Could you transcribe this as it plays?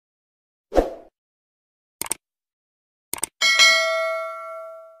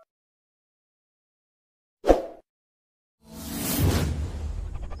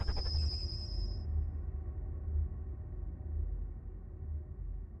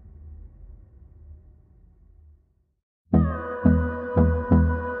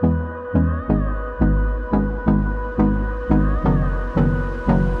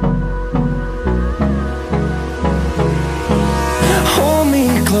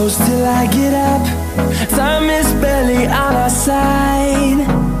close till I get up. Time is barely on our side.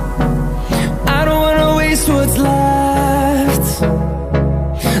 I don't wanna waste what's left.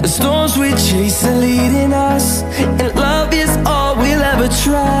 The storms we chase are leading us, and love is all we'll ever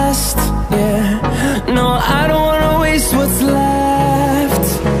trust. Yeah, no, I don't wanna waste what's left.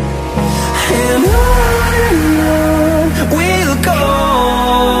 And on we'll go,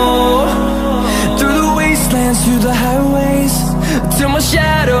 through the wastelands, through the highways, till my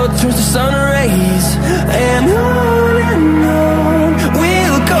shadow turns to sun rays. And on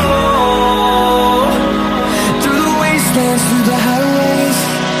we'll go, through the wastelands, through the highways,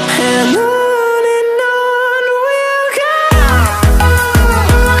 and on.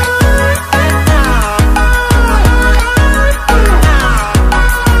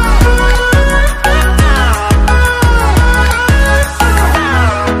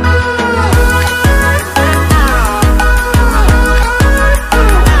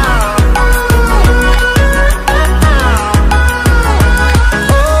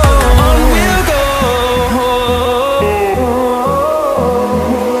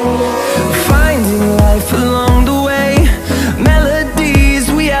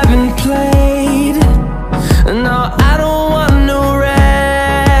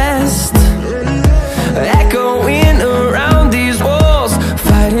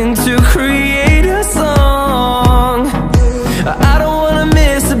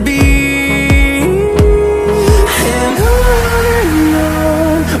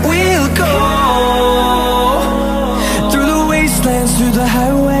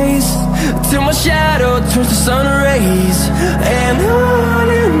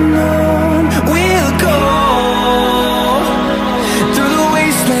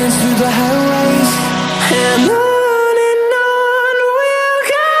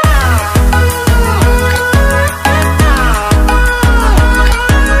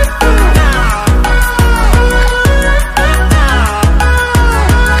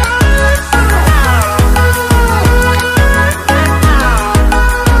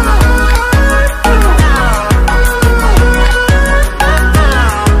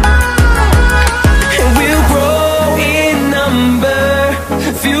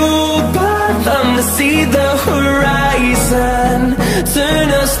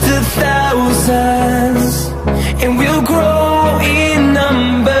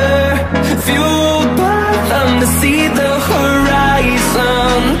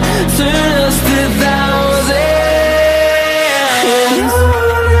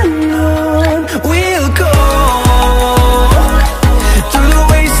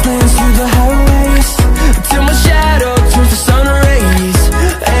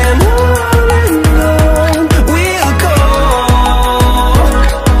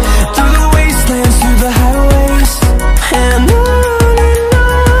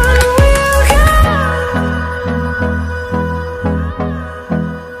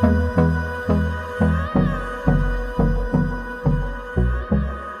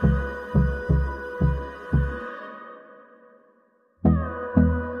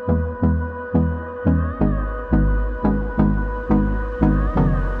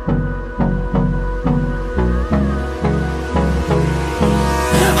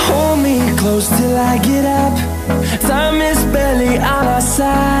 Till I get up, time is barely on our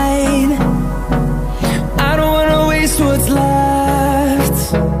side. I don't wanna waste what's left.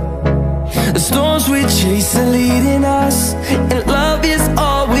 The storms we chase are leading us, and love is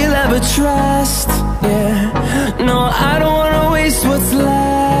all we'll ever trust. Yeah, no, I don't wanna waste what's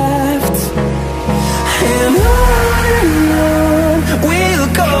left. And on we'll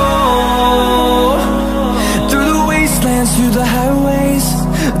go, through the wastelands, through the highways,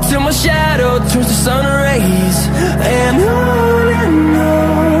 till my shadow turns to sun rays. And on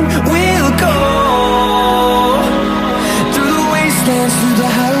we'll go, through the wastelands, through the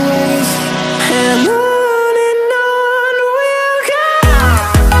highways, and on. We'll go.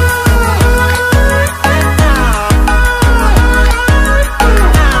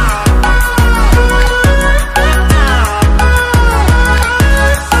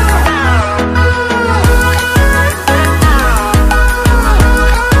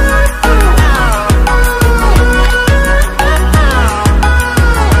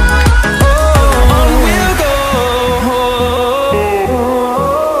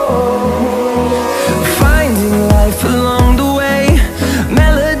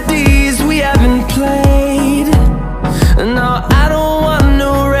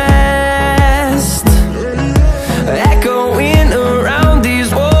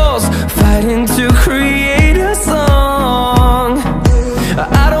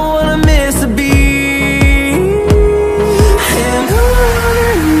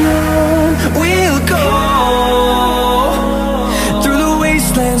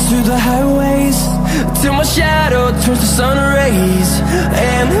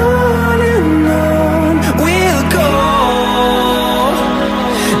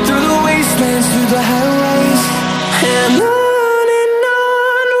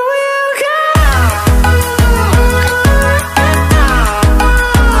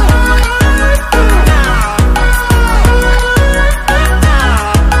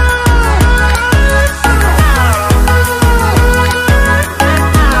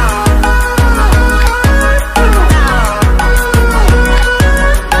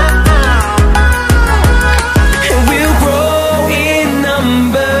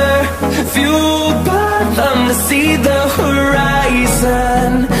 to see the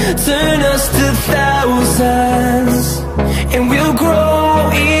horizon, turn us to thousands, and we'll grow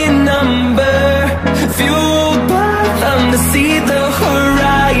in number, fueled by them to see the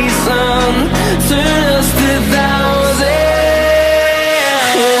horizon, turn us to thousands.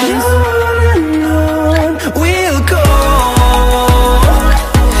 And on we'll go,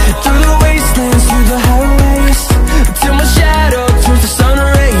 through the wastelands, through the highways, till my shadow turns to sun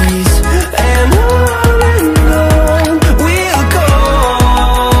rays. And on we'll go,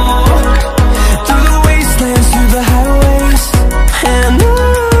 through the wastelands, through the highways. And on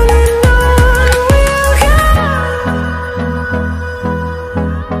we'll go.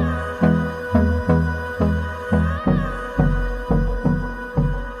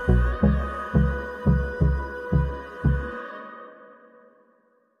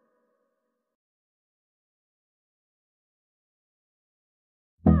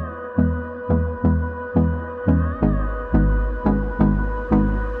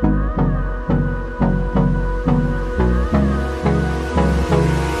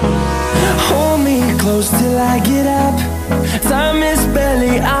 Hold me close till I get up. Time is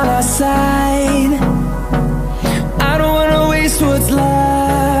barely on our side. I don't wanna waste what's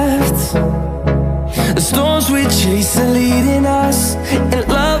left. The storms we chase are leading us, and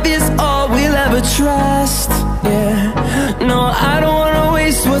love is all we'll ever trust. Yeah, no, I don't wanna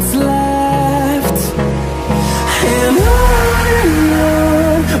waste what's left. And on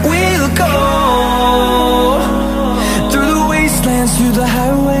we'll go, through the wastelands, through the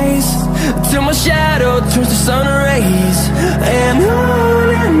highways, till my shadow turns to sun rays. And on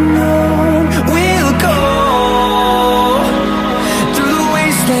we'll go, through the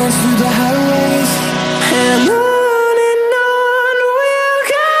wastelands, through the highways. And on we'll go.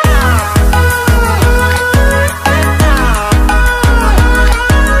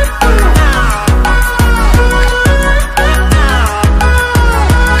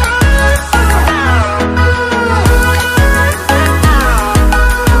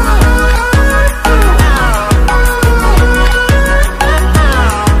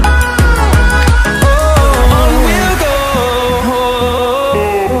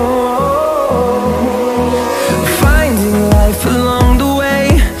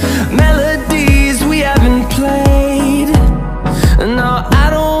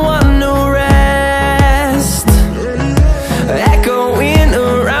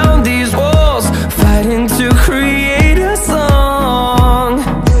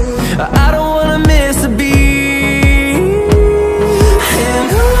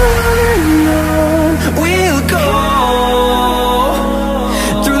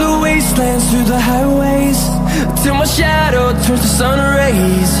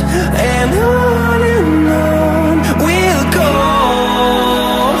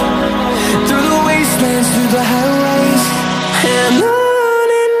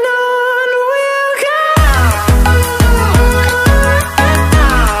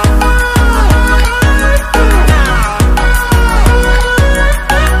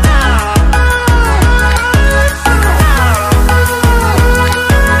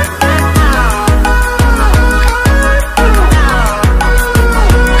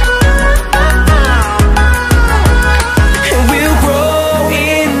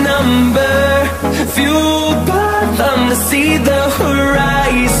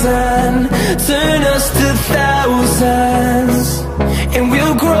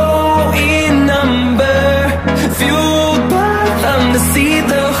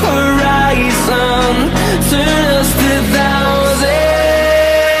 Turn